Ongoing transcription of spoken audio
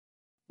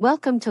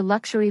Welcome to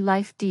Luxury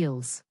Life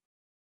Deals.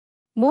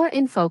 More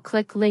info,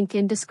 click link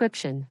in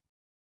description.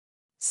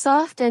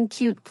 Soft and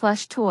cute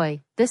plush toy.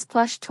 This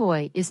plush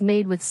toy is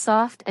made with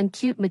soft and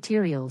cute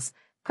materials,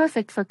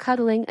 perfect for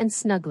cuddling and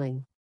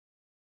snuggling.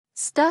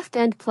 Stuffed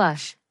and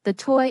plush. The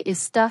toy is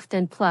stuffed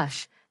and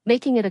plush,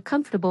 making it a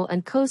comfortable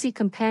and cozy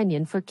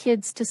companion for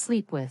kids to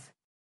sleep with.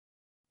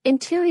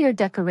 Interior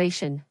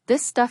decoration.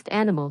 This stuffed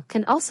animal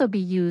can also be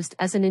used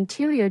as an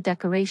interior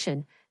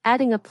decoration,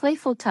 adding a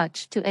playful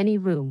touch to any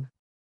room.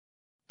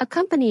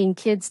 Accompanying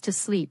kids to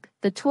sleep.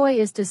 The toy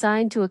is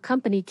designed to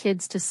accompany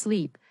kids to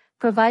sleep,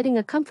 providing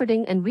a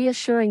comforting and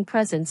reassuring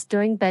presence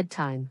during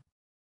bedtime.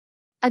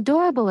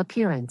 Adorable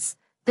appearance.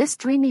 This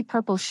dreamy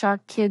purple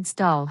shark kids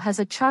doll has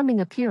a charming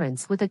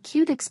appearance with a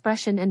cute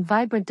expression and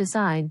vibrant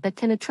design that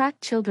can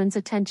attract children's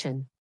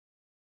attention.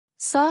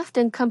 Soft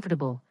and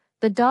comfortable.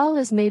 The doll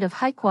is made of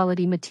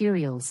high-quality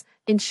materials,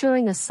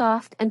 ensuring a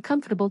soft and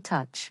comfortable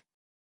touch.